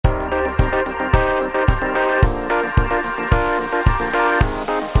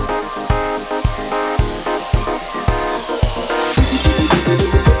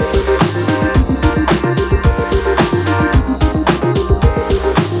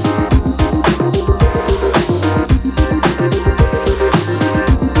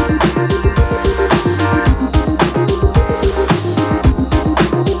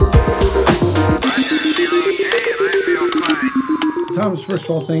Thomas, first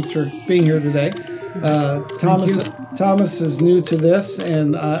of all, thanks for being here today. Thomas is new to this,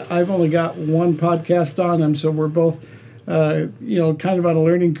 and I've only got one podcast on him, so we're both, kind of on a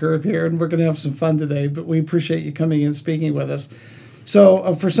learning curve here, and we're going to have some fun today. But we appreciate you coming and speaking with us.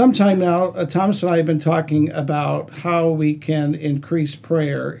 So for some time now, Thomas and I have been talking about how we can increase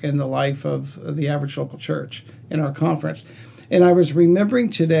prayer in the life of the average local church in our conference. And I was remembering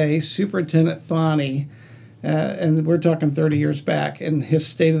today Superintendent Bonney, and we're talking 30 years back, and his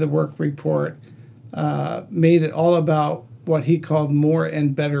State of the Work report made it all about what he called more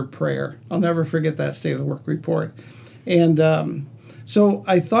and better prayer. I'll never forget that State of the Work report. And so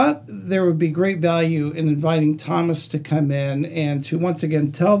I thought there would be great value in inviting Thomas to come in and to once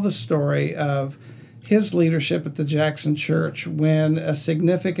again tell the story of his leadership at the Jackson Church when a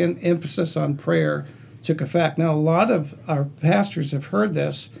significant emphasis on prayer took effect. Now, a lot of our pastors have heard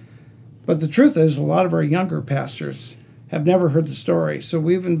this, but the truth is a lot of our younger pastors have never heard the story. So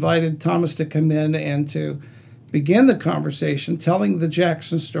we've invited Thomas to come in and to begin the conversation telling the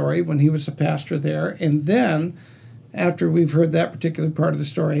Jackson story when he was a pastor there, and then after we've heard that particular part of the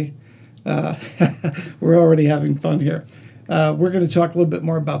story, we're already having fun here. We're going to talk a little bit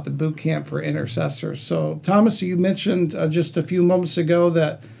more about the Bootcamp for Intercessors. So, Thomas, you mentioned just a few moments ago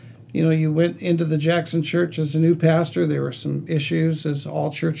that you went into the Jackson Church as a new pastor. There were some issues, as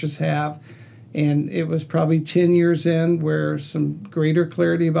all churches have, and it was probably 10 years in where some greater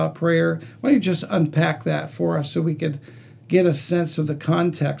clarity about prayer. Why don't you just unpack that for us so we could get a sense of the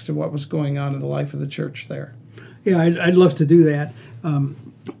context of what was going on in the life of the church there? Yeah, I'd love to do that.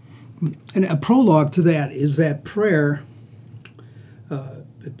 And a prologue to that is that prayer,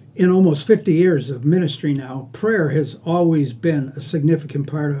 in almost 50 years of ministry now, prayer has always been a significant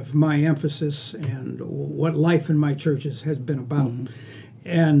part of my emphasis and what life in my churches has been about. Mm-hmm.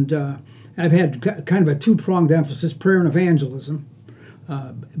 And I've had kind of a two-pronged emphasis, prayer and evangelism.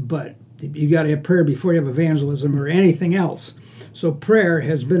 But you got to have prayer before you have evangelism or anything else. So prayer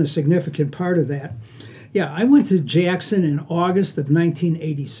has been a significant part of that. Yeah, I went to Jackson in August of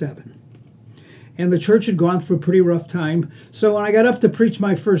 1987, and the church had gone through a pretty rough time. So when I got up to preach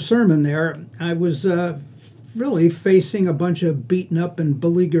my first sermon there, I was really facing a bunch of beaten up and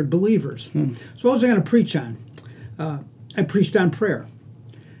beleaguered believers. So what was I going to preach on? I preached on prayer.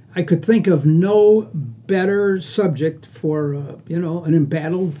 I could think of no better subject for an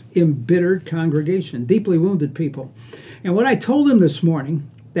embattled, embittered congregation, deeply wounded people. And what I told them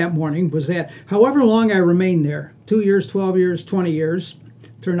that morning was that however long I remained there, 2 years, 12 years, 20 years,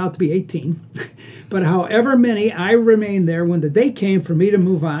 turned out to be 18, but however many I remained there, when the day came for me to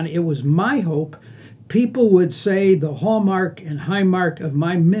move on, it was my hope people would say the hallmark and high mark of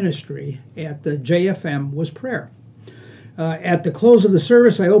my ministry at the JFM was prayer. At the close of the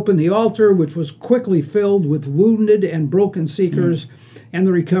service, I opened the altar, which was quickly filled with wounded and broken seekers, and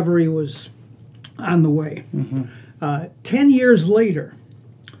the recovery was on the way. 10 years later,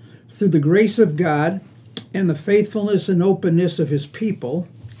 through the grace of God and the faithfulness and openness of his people,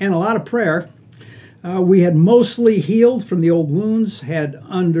 and a lot of prayer, we had mostly healed from the old wounds, had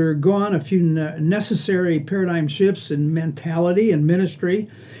undergone a few necessary paradigm shifts in mentality and ministry,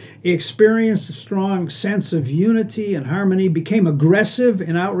 experienced a strong sense of unity and harmony, became aggressive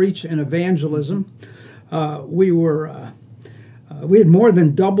in outreach and evangelism. We had more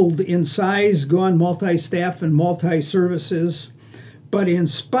than doubled in size, gone multi-staff and multi-services. But in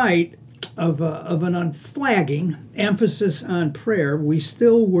spite of an unflagging emphasis on prayer, we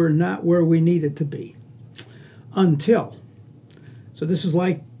still were not where we needed to be. So this is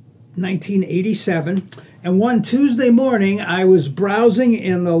like 1987, and one Tuesday morning I was browsing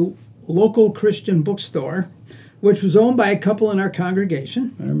in the local Christian bookstore, which was owned by a couple in our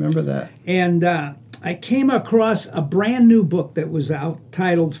congregation. I remember that. And I came across a brand new book that was out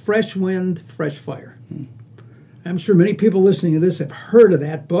titled Fresh Wind, Fresh Fire. I'm sure many people listening to this have heard of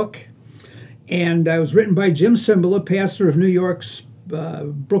that book. And it was written by Jim Cymbala, pastor of New York's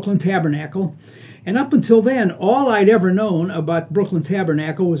Brooklyn Tabernacle. And up until then, all I'd ever known about Brooklyn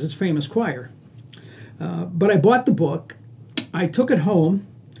Tabernacle was its famous choir. But I bought the book. I took it home.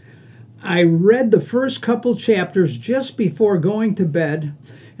 I read the first couple chapters just before going to bed.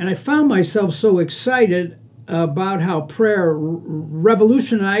 And I found myself so excited about how prayer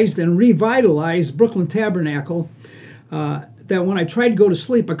revolutionized and revitalized Brooklyn Tabernacle that when I tried to go to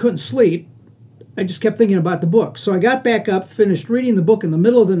sleep, I couldn't sleep. I just kept thinking about the book. So I got back up, finished reading the book in the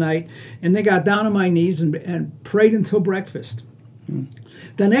middle of the night, and then got down on my knees and prayed until breakfast.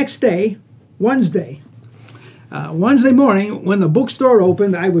 The next day, Wednesday morning, when the bookstore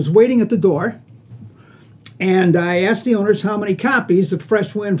opened, I was waiting at the door, and I asked the owners how many copies of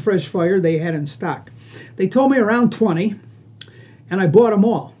Fresh Wind, Fresh Fire they had in stock. They told me around 20, And I bought them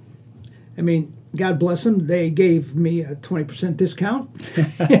all. I mean, God bless them, they gave me a 20% discount,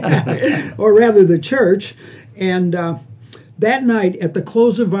 or rather the church. And that night, at the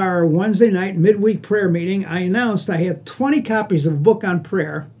close of our Wednesday night midweek prayer meeting, I announced I had 20 copies of a book on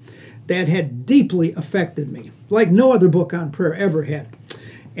prayer that had deeply affected me, like no other book on prayer ever had.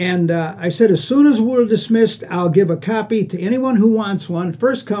 And I said, as soon as we're dismissed, I'll give a copy to anyone who wants one.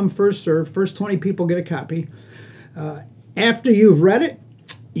 First come, first serve. First 20 people get a copy. After you've read it,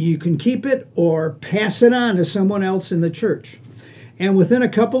 you can keep it or pass it on to someone else in the church. And within a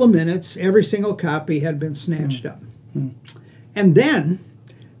couple of minutes, every single copy had been snatched up. And then,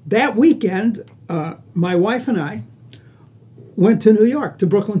 that weekend, my wife and I went to New York, to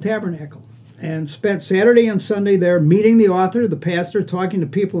Brooklyn Tabernacle, and spent Saturday and Sunday there meeting the author, the pastor, talking to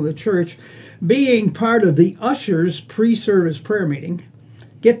people in the church, being part of the ushers' pre-service prayer meeting.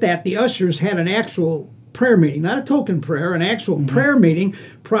 Get that, the ushers had an actual prayer meeting, not a token prayer, an actual prayer meeting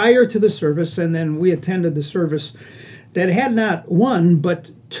prior to the service, and then we attended the service that had not one,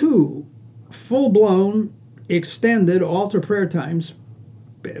 but two full-blown, extended altar prayer times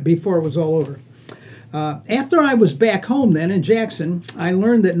before it was all over. After I was back home then in Jackson, I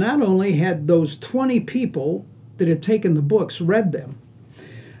learned that not only had those 20 people that had taken the books read them,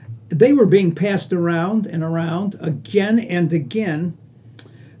 they were being passed around and around again and again.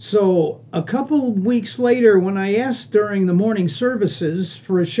 So a couple weeks later, when I asked during the morning services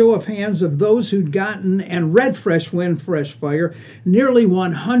for a show of hands of those who'd gotten and read Fresh Wind, Fresh Fire, nearly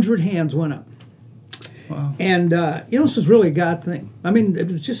 100 hands went up. Wow. And, this is really a God thing. I mean,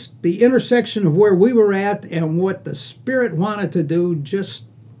 it was just the intersection of where we were at and what the Spirit wanted to do, just,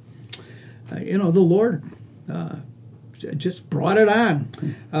 the Lord just brought it on.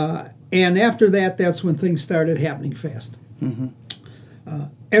 And after that, that's when things started happening fast.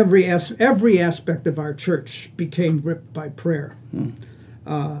 Every aspect of our church became gripped by prayer.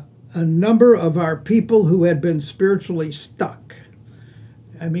 A number of our people who had been spiritually stuck,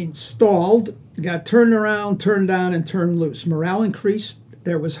 stalled, got turned around, turned on, and turned loose. Morale increased.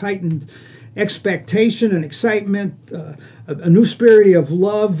 There was heightened expectation and excitement. A new spirit of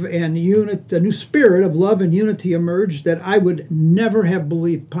love and unity. A new spirit of love and unity emerged that I would never have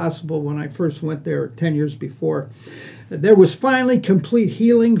believed possible when I first went there 10 years before. There was finally complete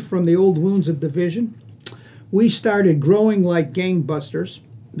healing from the old wounds of division. We started growing like gangbusters,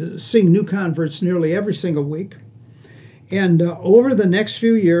 seeing new converts nearly every single week. And over the next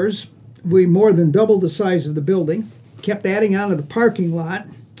few years, we more than doubled the size of the building, kept adding on to the parking lot,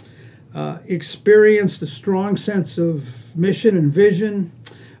 experienced a strong sense of mission and vision.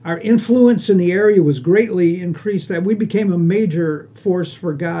 Our influence in the area was greatly increased, that we became a major force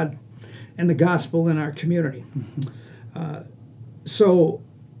for God and the gospel in our community. So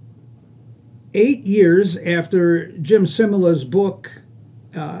 8 years after Jim Simula's book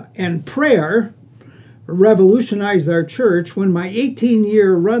and prayer revolutionized our church, when my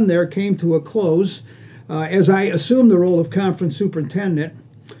 18-year run there came to a close, as I assumed the role of conference superintendent,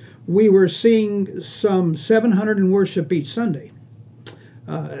 we were seeing some 700 in worship each Sunday.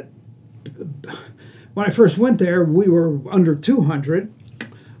 When I first went there, we were under 200.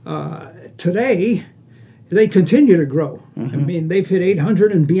 Today, they continue to grow. They've hit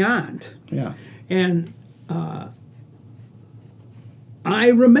 800 and beyond. Yeah. And I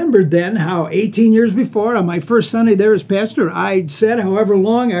remembered then how 18 years before, on my first Sunday there as pastor, I'd said however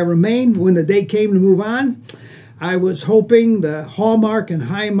long I remained, when the day came to move on, I was hoping the hallmark and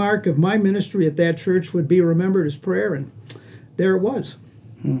high mark of my ministry at that church would be remembered as prayer, and there it was.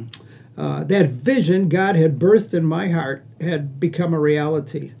 That vision God had birthed in my heart had become a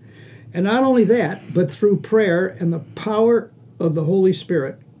reality. And not only that, but through prayer and the power of the Holy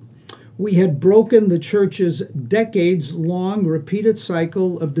Spirit, we had broken the church's decades-long repeated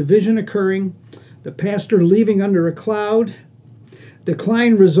cycle of division occurring, the pastor leaving under a cloud,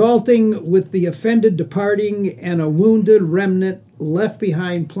 decline resulting with the offended departing, and a wounded remnant left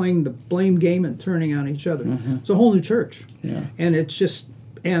behind playing the blame game and turning on each other. It's a whole new church. Yeah. And it's just,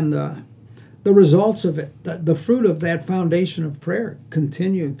 and the results of it, the fruit of that foundation of prayer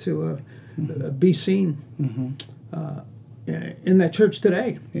continue to be seen in that church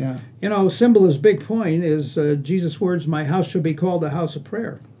today. Yeah. Simula's big point is Jesus' words, "My house shall be called a house of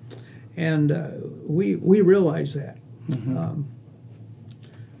prayer." And we realize that.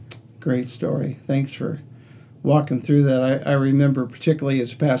 Great story. Thanks for walking through that. I remember, particularly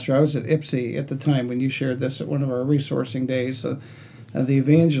as a pastor, I was at IPSI at the time when you shared this at one of our resourcing days, the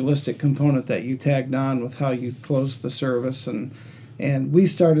evangelistic component that you tagged on with how you closed the service. And we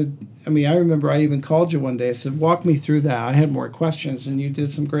started, I remember I even called you one day. I said, walk me through that. I had more questions, and you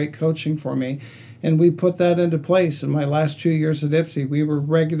did some great coaching for me. And we put that into place. In my last 2 years at Ipsy, we were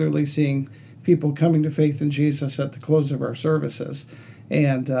regularly seeing people coming to faith in Jesus at the close of our services.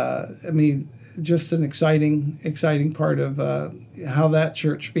 And just an exciting part of how that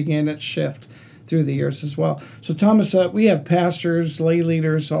church began its shift through the years as well. So Thomas, we have pastors, lay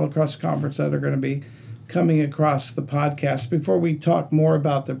leaders all across the conference that are going to be coming across the podcast. Before we talk more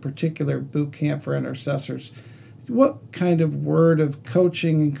about the particular boot camp for intercessors, what kind of word of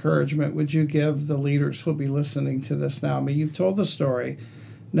coaching, encouragement would you give the leaders who'll be listening to this now? I mean, you've told the story.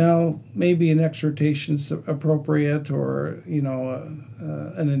 Now, maybe an exhortation is appropriate, or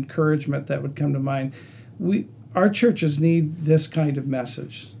an encouragement that would come to mind. Our churches need this kind of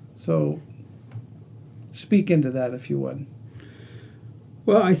message. So, speak into that, if you would.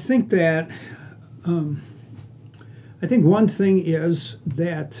 Well, I think that one thing is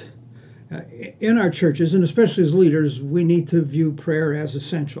that in our churches, and especially as leaders, we need to view prayer as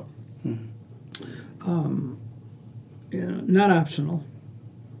essential, not optional.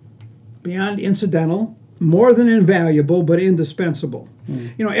 Beyond incidental, more than invaluable, but indispensable.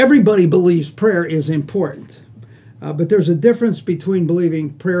 Everybody believes prayer is important, but there's a difference between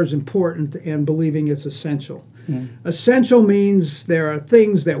believing prayer is important and believing it's essential. Essential means there are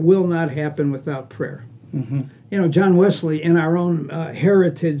things that will not happen without prayer. John Wesley, in our own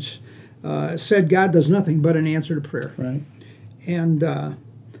heritage, said God does nothing but an answer to prayer. Right. And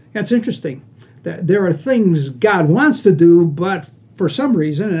that's interesting. That there are things God wants to do, but for some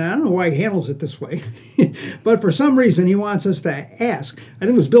reason, and I don't know why he handles it this way, but for some reason he wants us to ask. I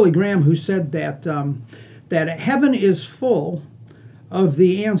think it was Billy Graham who said that that heaven is full of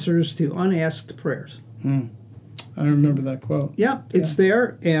the answers to unasked prayers. I remember that quote. Yeah, it's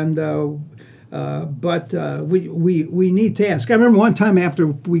there, and but we need to ask. I remember one time after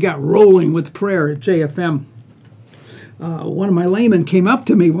we got rolling with prayer at JFM, one of my laymen came up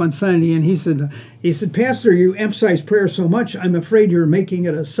to me one Sunday and he said, Pastor, you emphasize prayer so much, I'm afraid you're making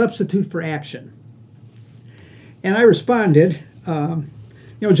it a substitute for action. And I responded,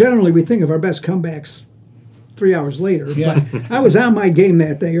 generally we think of our best comebacks 3 hours later, but I was on my game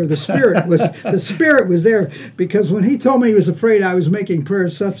that day, or the spirit was there, because when he told me he was afraid I was making prayer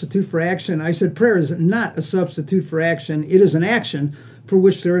a substitute for action, I said prayer is not a substitute for action. It is an action for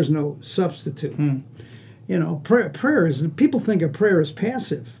which there is no substitute. Prayer is, people think of prayer as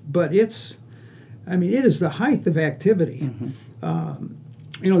passive, but it is the height of activity.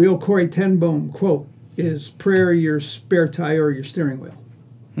 The old Corrie ten Boom quote is, prayer your spare tire or your steering wheel?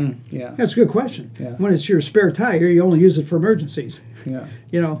 Yeah. That's a good question. Yeah. When it's your spare tire, you only use it for emergencies. Yeah.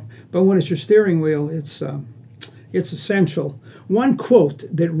 But when it's your steering wheel, it's essential. One quote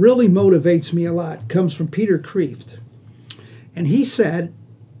that really motivates me a lot comes from Peter Kreeft. And he said,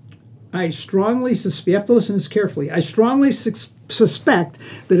 you have to listen to this carefully. I strongly suspect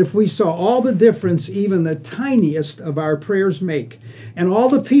that if we saw all the difference even the tiniest of our prayers make, and all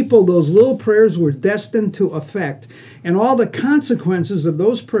the people those little prayers were destined to affect, and all the consequences of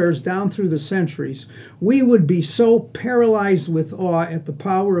those prayers down through the centuries, we would be so paralyzed with awe at the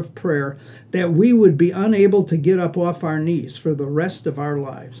power of prayer that we would be unable to get up off our knees for the rest of our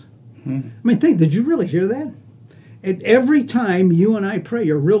lives. Did you really hear that? And every time you and I pray,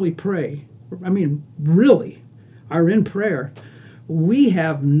 or really pray, really are in prayer, we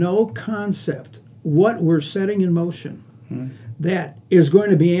have no concept what we're setting in motion that is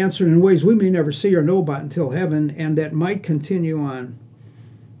going to be answered in ways we may never see or know about until heaven, and that might continue on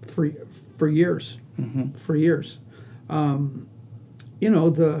for years. For years. The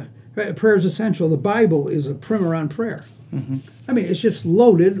prayer is essential. The Bible is a primer on prayer. It's just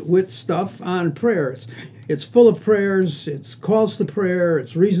loaded with stuff on prayer. It's full of prayers, it's calls to prayer,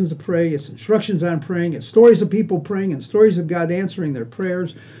 it's reasons to pray, it's instructions on praying, it's stories of people praying and stories of God answering their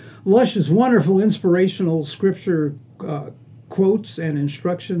prayers, luscious, wonderful, inspirational scripture quotes and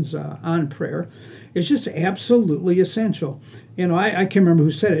instructions on prayer. It's just absolutely essential. I can't remember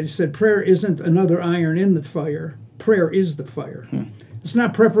who said it. He said, prayer isn't another iron in the fire. Prayer is the fire. It's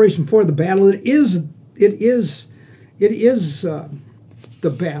not preparation for the battle. It is the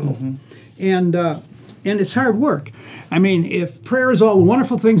battle. And it's hard work. If prayer is all the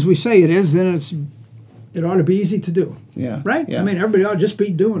wonderful things we say it is, then it ought to be easy to do. Yeah. Right? Yeah. Everybody ought to just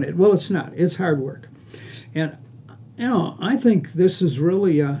be doing it. Well, it's not. It's hard work. And, I think this is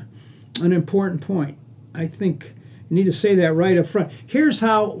really an important point. I think you need to say that right up front. Here's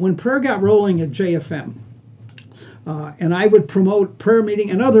how, when prayer got rolling at JFM, and I would promote prayer meeting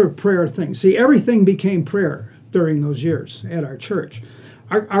and other prayer things. See, everything became prayer during those years at our church.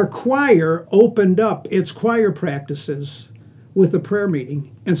 Our choir opened up its choir practices with a prayer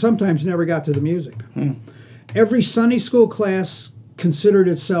meeting, and sometimes never got to the music. Every Sunday school class considered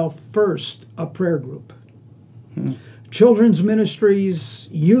itself first a prayer group. Children's ministries,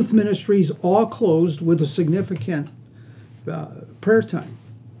 youth ministries, all closed with a significant prayer time.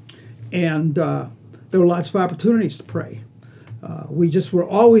 And there were lots of opportunities to pray. We just were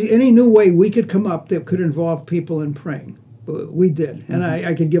always, any new way we could come up that could involve people in praying. We did. And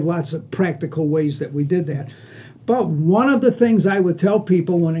I could give lots of practical ways that we did that. But one of the things I would tell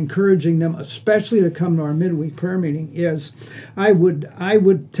people when encouraging them, especially to come to our midweek prayer meeting, is I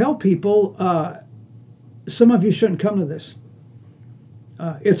would tell people, some of you shouldn't come to this.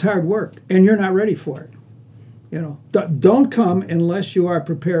 It's hard work, and you're not ready for it. Don't come unless you are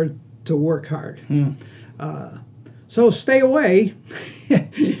prepared to work hard. So stay away.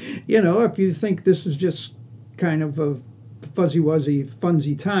 If you think this is just kind of a fuzzy-wuzzy,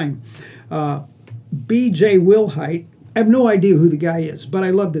 funsy time. B.J. Wilhite, I have no idea who the guy is, but I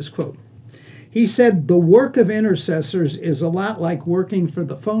love this quote. He said, "The work of intercessors is a lot like working for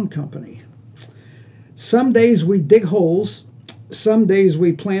the phone company. Some days we dig holes, some days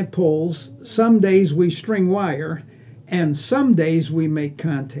we plant poles, some days we string wire, and some days we make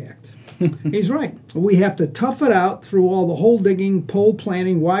contact." He's right. We have to tough it out through all the hole digging, pole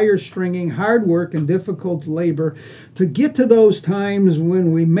planting, wire stringing, hard work, and difficult labor to get to those times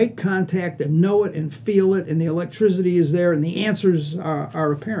when we make contact and know it and feel it, and the electricity is there and the answers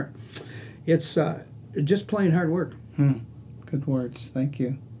are apparent. It's just plain hard work. Good words. Thank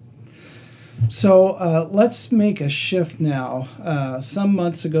you. So let's make a shift now. Some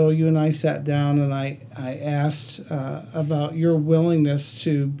months ago, you and I sat down and I asked about your willingness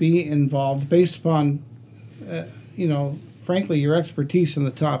to be involved based upon, frankly, your expertise in the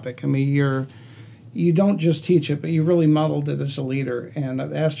topic. I mean, you don't just teach it, but you really modeled it as a leader. And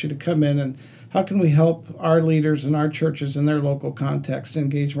I've asked you to come in and how can we help our leaders and our churches in their local context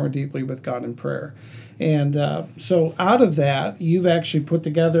engage more deeply with God in prayer? And so out of that, you've actually put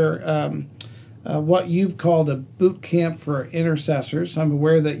together what you've called a Bootcamp for Intercessors. I'm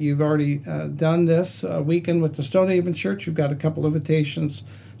aware that you've already done this weekend with the Stonehaven Church. You've got a couple invitations,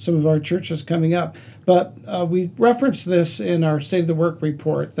 some of our churches coming up. But we referenced this in our State of the Work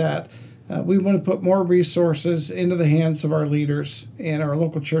report that we want to put more resources into the hands of our leaders in our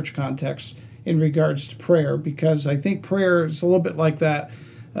local church context in regards to prayer, because I think prayer is a little bit like that.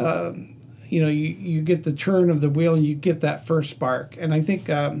 You get the turn of the wheel and you get that first spark. And I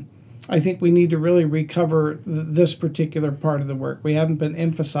think we need to really recover this particular part of the work. We haven't been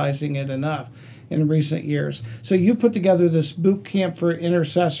emphasizing it enough in recent years. So you put together this boot camp for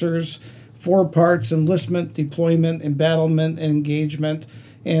intercessors, 4 parts: enlistment, deployment, embattlement, and engagement.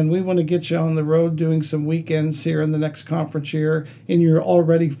 And we want to get you on the road doing some weekends here in the next conference year in your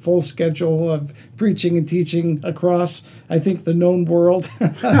already full schedule of preaching and teaching across, I think, the known world.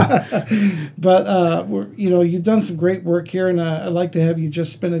 But, you've done some great work here, and I'd like to have you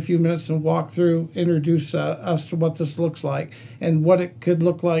just spend a few minutes and walk through, introduce us to what this looks like and what it could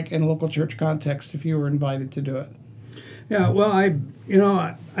look like in a local church context if you were invited to do it. Yeah, well, I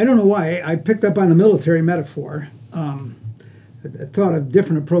don't know why I picked up on the military metaphor. I thought of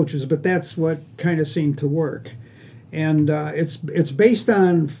different approaches, but that's what kind of seemed to work. And it's based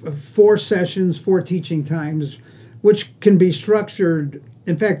on 4 sessions, 4 teaching times, which can be structured.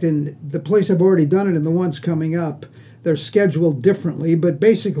 In fact, in the place I've already done it and the ones coming up, they're scheduled differently, but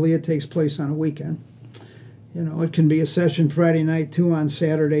basically it takes place on a weekend. It can be a session Friday night, 2 on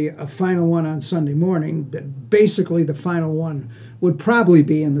Saturday, a final one on Sunday morning. But basically, the final one would probably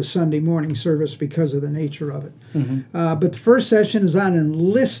be in the Sunday morning service because of the nature of it. But the first session is on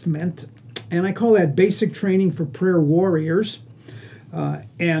enlistment, and I call that basic training for prayer warriors.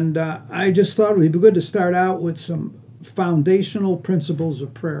 And I just thought it would be good to start out with some foundational principles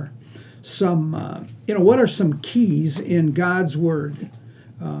of prayer. Some, what are some keys in God's Word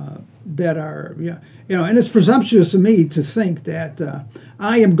that are, and it's presumptuous of me to think that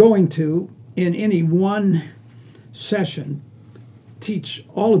I am going to, in any one session, teach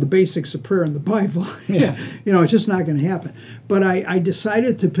all of the basics of prayer in the Bible. Yeah. It's just not going to happen. But I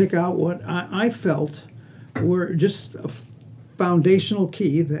decided to pick out what I felt were just a foundational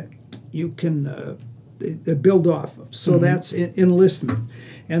key that you can build off of. So that's enlistment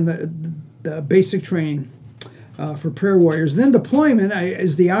and the basic training for prayer warriors. Then deployment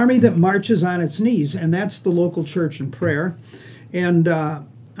is the army that marches on its knees, and that's the local church in prayer. And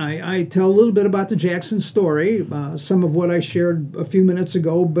I tell a little bit about the Jackson story, some of what I shared a few minutes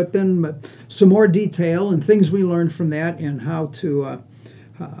ago, but then some more detail and things we learned from that and how to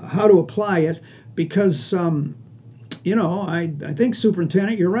apply it. Because, I think,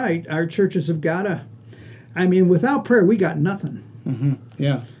 Superintendent, you're right. Our churches have got to, without prayer, we got nothing.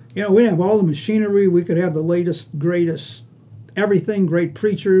 Yeah. We have all the machinery. We could have the latest, greatest everything, great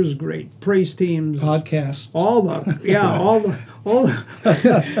preachers, great praise teams, Podcasts. all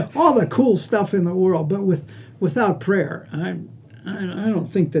the cool stuff in the world. But without prayer, I don't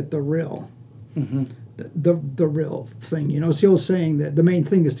think that the real the real thing, it's the old saying that the main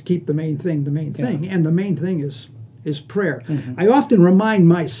thing is to keep the main thing, and the main thing is prayer. I often remind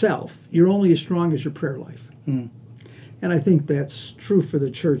myself, you're only as strong as your prayer life. And I think that's true for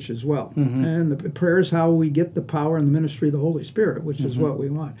the church as well. And the prayer is how we get the power and the ministry of the Holy Spirit, which is what we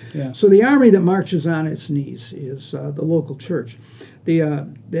want. Yeah. So the army that marches on its knees is the local church.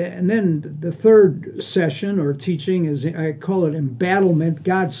 And then the third session or teaching is, I call it embattlement,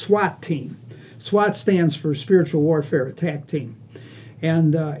 God's SWAT team. SWAT stands for Spiritual Warfare Attack Team.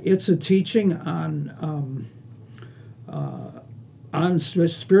 And it's a teaching on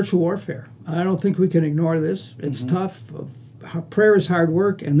spiritual warfare. I don't think we can ignore this. It's tough. Prayer is hard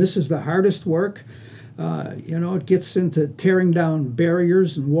work, and this is the hardest work. It gets into tearing down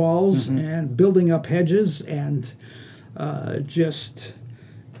barriers and walls and building up hedges and just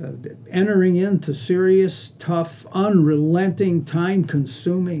entering into serious, tough, unrelenting,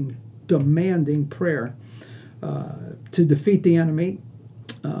 time-consuming, demanding prayer to defeat the enemy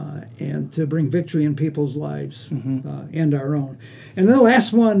and to bring victory in people's lives and our own. And then the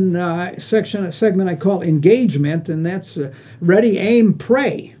last one, segment I call engagement, and that's ready, aim,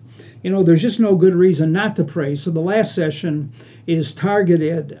 pray. There's just no good reason not to pray. So the last session is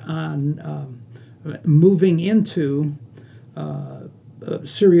targeted on moving into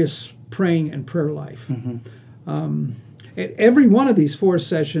serious praying and prayer life. Every one of these 4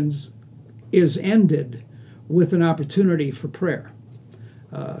 sessions is ended with an opportunity for prayer.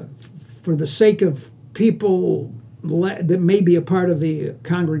 For the sake of people that may be a part of the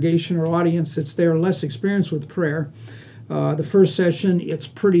congregation or audience that's there less experienced with prayer, the first session, it's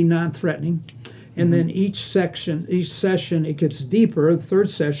pretty non-threatening. And then each session, it gets deeper. The third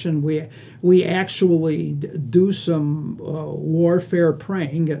session, we actually do some warfare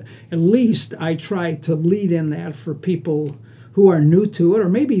praying. At least I try to lead in that for people who are new to it or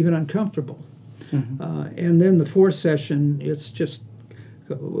maybe even uncomfortable. And then the fourth session, it's just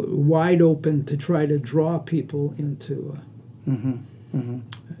wide open to try to draw people into,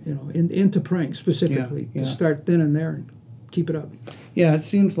 into praying specifically, to start then and there and keep it up. Yeah, it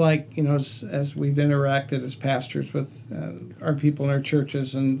seems like, as we've interacted as pastors with our people in our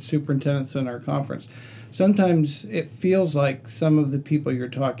churches and superintendents in our conference, sometimes it feels like some of the people you're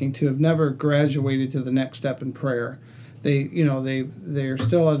talking to have never graduated to the next step in prayer. They're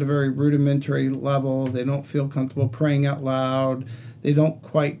still at a very rudimentary level. They don't feel comfortable praying out loud. They don't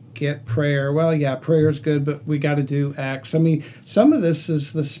quite get prayer. Well, yeah, prayer is good, but we got to do acts. I mean, some of this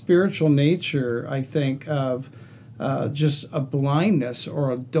is the spiritual nature, I think, of just a blindness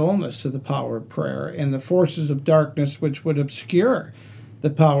or a dullness to the power of prayer and the forces of darkness which would obscure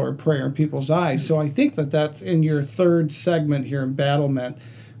the power of prayer in people's eyes. So I think that's in your third segment here, embattlement.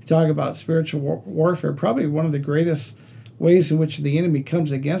 We talk about spiritual warfare. Probably one of the greatest ways in which the enemy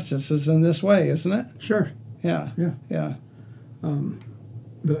comes against us is in this way, isn't it? Sure. Yeah.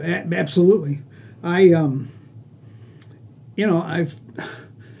 Absolutely. I've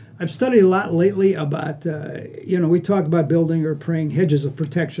studied a lot lately about, we talk about building or praying hedges of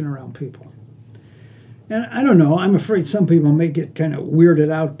protection around people. And I don't know, I'm afraid some people may get kind of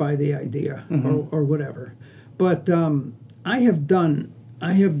weirded out by the idea or whatever. But I have done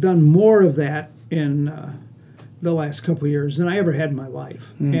more of that in the last couple of years than I ever had in my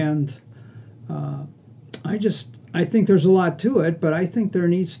life. And I think there's a lot to it, but I think there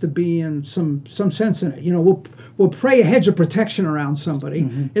needs to be some sense in it. We'll pray a hedge of protection around somebody,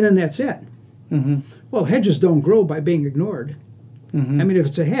 and then that's it. Well, hedges don't grow by being ignored. I mean, if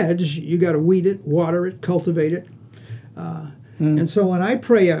it's a hedge, you got to weed it, water it, cultivate it. And so when I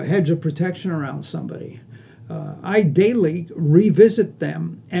pray a hedge of protection around somebody, I daily revisit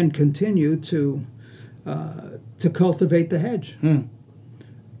them and continue to cultivate the hedge.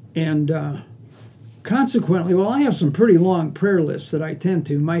 And consequently, I have some pretty long prayer lists that I tend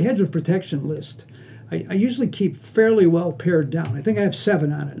to. My hedge of protection list, I usually keep fairly well pared down. I think I have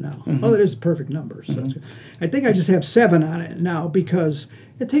 7 on it now. Oh, that is a perfect number. So I think I just have 7 on it now because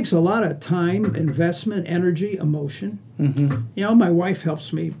it takes a lot of time, investment, energy, emotion. My wife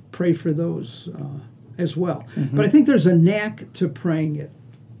helps me pray for those as well. But I think there's a knack to praying it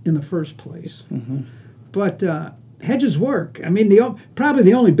in the first place. But hedges work. I mean, probably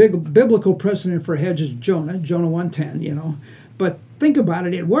the only big biblical precedent for hedge is Jonah 1:10, But think about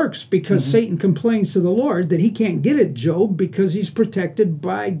it, it works because Satan complains to the Lord that he can't get at Job because he's protected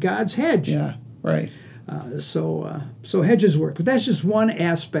by God's hedge. Yeah, right. So hedges work. But that's just one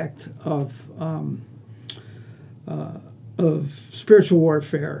aspect of of spiritual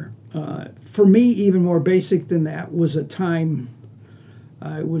warfare. For me, even more basic than that was a time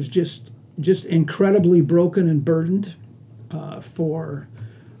I was just incredibly broken and burdened for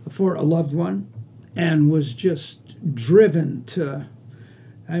a loved one, and was just driven to.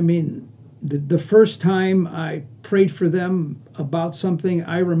 I mean, the first time I prayed for them about something,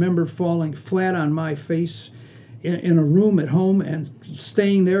 I remember falling flat on my face in a room at home and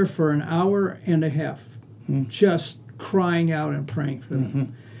staying there for an hour and a half, just crying out and praying for them.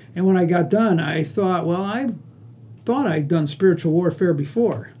 Mm-hmm. And when I got done, I thought, well, I thought I'd done spiritual warfare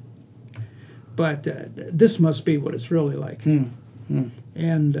before, but this must be what it's really like. And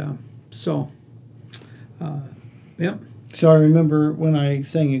yep. So I remember when I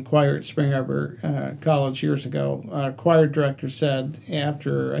sang in choir at Spring Arbor College years ago, our choir director said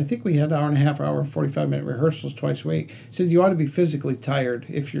after, I think we had hour and a half, hour, 45-minute rehearsals twice a week, said you ought to be physically tired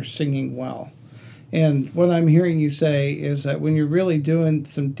if you're singing well. And what I'm hearing you say is that when you're really doing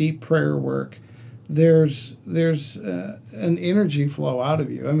some deep prayer work, there's an energy flow out of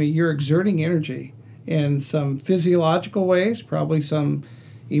you. I mean, you're exerting energy in some physiological ways, probably some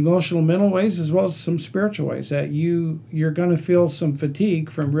emotional, mental ways, as well as some spiritual ways, that you're going to feel some fatigue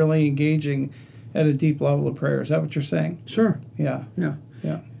from really engaging at a deep level of prayer. Is that what you're saying? Sure. Yeah.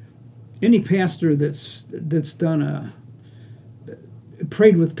 Any pastor that's done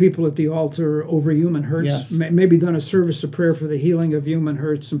prayed with people at the altar over human hurts, yes. Maybe done a service of prayer for the healing of human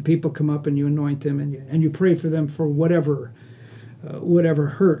hurts. Some people come up and you anoint them and you pray for them for whatever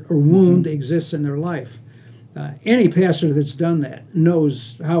hurt or wound exists in their life. Any pastor that's done that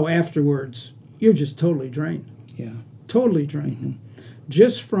knows how afterwards you're just totally drained. Yeah. Totally drained.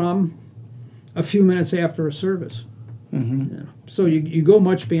 Just from a few minutes after a service. So you go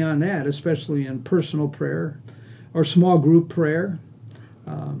much beyond that, especially in personal prayer or small group prayer.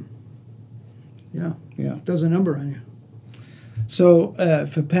 It does a number on you. So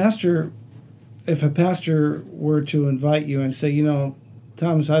if a pastor were to invite you and say,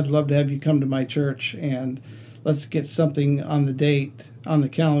 Thomas, I'd love to have you come to my church and let's get something on the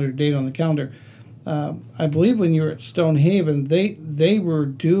calendar. I believe when you were at Stonehaven, they were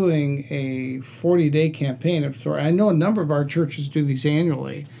doing a 40-day campaign of sorts. I know a number of our churches do these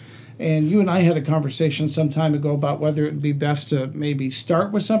annually. And you and I had a conversation some time ago about whether it would be best to maybe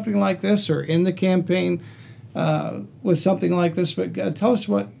start with something like this or end the campaign with something like this. But tell us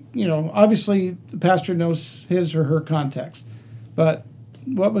what, obviously the pastor knows his or her context. But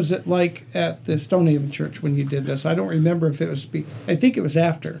what was it like at the Stonehaven Church when you did this? I don't remember if it was, I think it was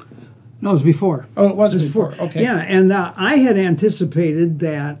after. No, it was before. Oh, it was before. Okay. Yeah, and I had anticipated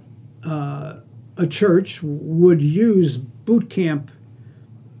that a church would use Bootcamp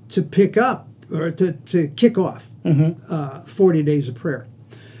to pick up or to kick off 40 days of prayer.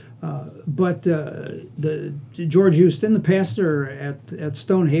 But the George Houston, the pastor at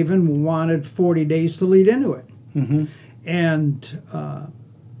Stonehaven, wanted 40 days to lead into it. And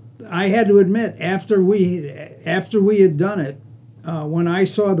I had to admit, after we had done it, when I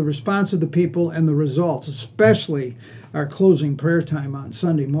saw the response of the people and the results, especially our closing prayer time on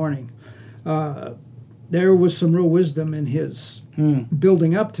Sunday morning, there was some real wisdom in his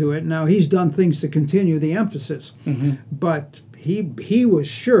building up to it. Now, he's done things to continue the emphasis, but he was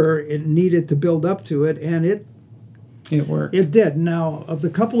sure it needed to build up to it, and it worked. It did. Now, of the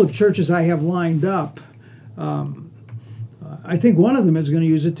couple of churches I have lined up, I think one of them is going to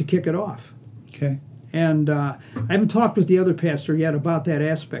use it to kick it off. Okay. And I haven't talked with the other pastor yet about that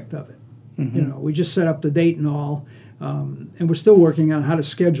aspect of it. We just set up the date and all, and we're still working on how to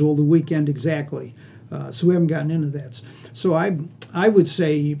schedule the weekend exactly. So we haven't gotten into that. So I would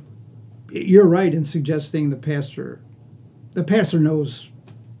say you're right in suggesting the pastor knows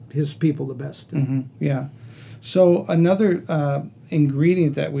his people the best. Yeah. So another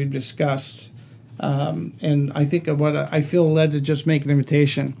ingredient that we've discussed, and I think of what I feel led to just make an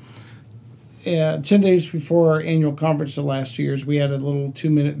invitation. 10 days before our annual conference the last 2 years, we had a little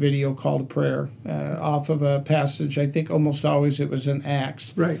 2-minute video call to prayer off of a passage. I think almost always it was in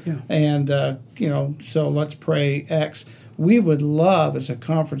Acts. Right, yeah. And, so let's pray X. We would love as a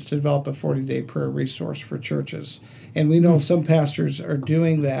conference to develop a 40-day prayer resource for churches. And we know some pastors are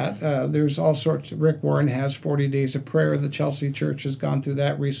doing that. There's all sorts. Rick Warren has 40 days of prayer. The Chelsea Church has gone through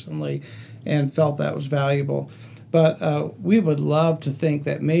that recently and felt that was valuable. But we would love to think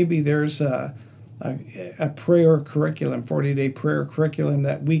that maybe there's a prayer curriculum, 40-day prayer curriculum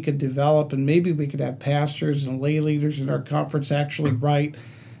that we could develop, and maybe we could have pastors and lay leaders in our conference actually write,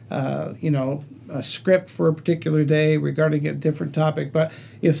 a script for a particular day regarding a different topic. But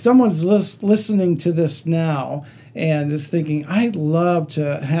if someone's listening to this now and is thinking, I'd love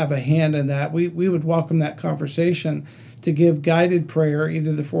to have a hand in that, we would welcome that conversation to give guided prayer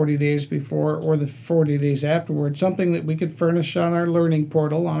either the 40 days before or the 40 days afterward, something that we could furnish on our learning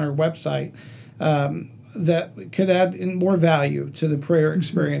portal on our website that could add in more value to the prayer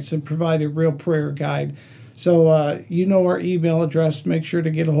experience and provide a real prayer guide. So you know our email address. Make sure to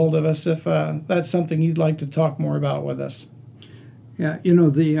get a hold of us if that's something you'd like to talk more about with us. Yeah,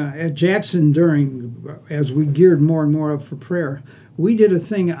 at Jackson as we geared more and more up for prayer, we did a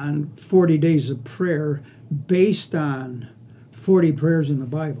thing on 40 days of prayer based on 40 prayers in the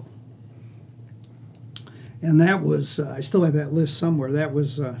Bible. And that was, I still have that list somewhere, that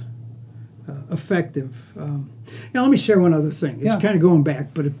was effective. Now, let me share one other thing. It's kind of going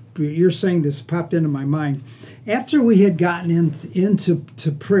back, but you're saying this popped into my mind. After we had gotten into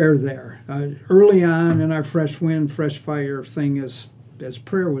prayer there, early on in our Fresh Wind, Fresh Fire thing, as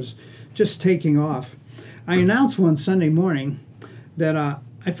prayer was just taking off, I announced one Sunday morning that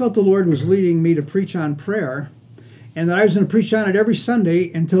I felt the Lord was leading me to preach on prayer, and that I was going to preach on it every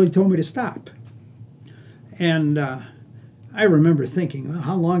Sunday until He told me to stop. And I remember thinking, well,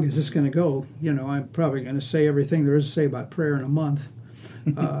 how long is this going to go? I'm probably going to say everything there is to say about prayer in a month.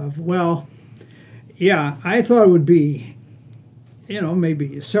 Well, yeah, I thought it would be,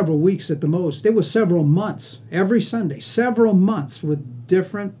 maybe several weeks at the most. It was several months, every Sunday, several months with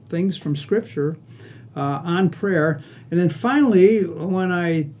different things from Scripture on prayer. And then finally, when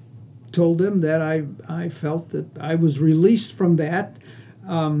I told him that I felt that I was released from that,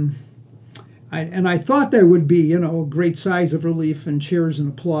 I thought there would be, great sighs of relief and cheers and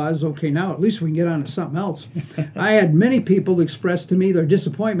applause. Okay, now at least we can get on to something else. I had many people express to me their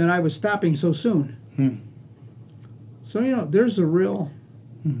disappointment I was stopping so soon. So, there's a real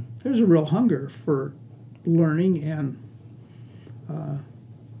hunger for learning, and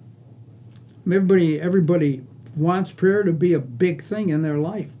everybody wants prayer to be a big thing in their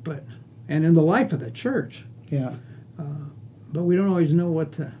life, and in the life of the church. Yeah. But we don't always know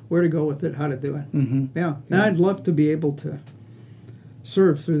where to go with it, how to do it. Mm-hmm. Yeah, and I'd love to be able to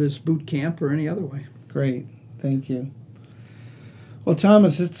serve through this boot camp or any other way. Great, thank you. Well,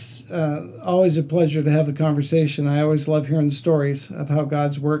 Thomas, it's always a pleasure to have the conversation. I always love hearing the stories of how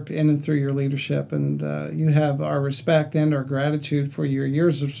God's worked in and through your leadership, and you have our respect and our gratitude for your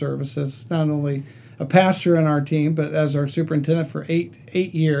years of service as not only a pastor in our team, but as our superintendent for eight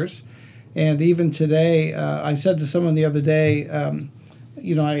years. And even today, I said to someone the other day,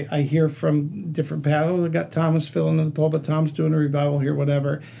 I hear from different pastors. I got Thomas filling in the pulpit, Tom's doing a revival here,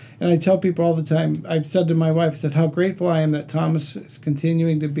 whatever. And I tell people all the time, I've said to my wife that how grateful I am that Thomas is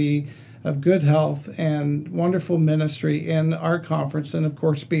continuing to be of good health and wonderful ministry in our conference and, of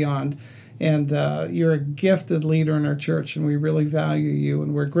course, beyond. And you're a gifted leader in our church, and we really value you.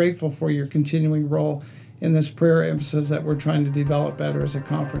 And we're grateful for your continuing role in this prayer emphasis that we're trying to develop better as a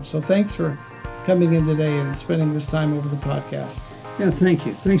conference. So thanks for coming in today and spending this time over the podcast. Yeah, thank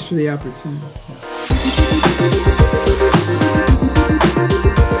you. Thanks for the opportunity. Yeah.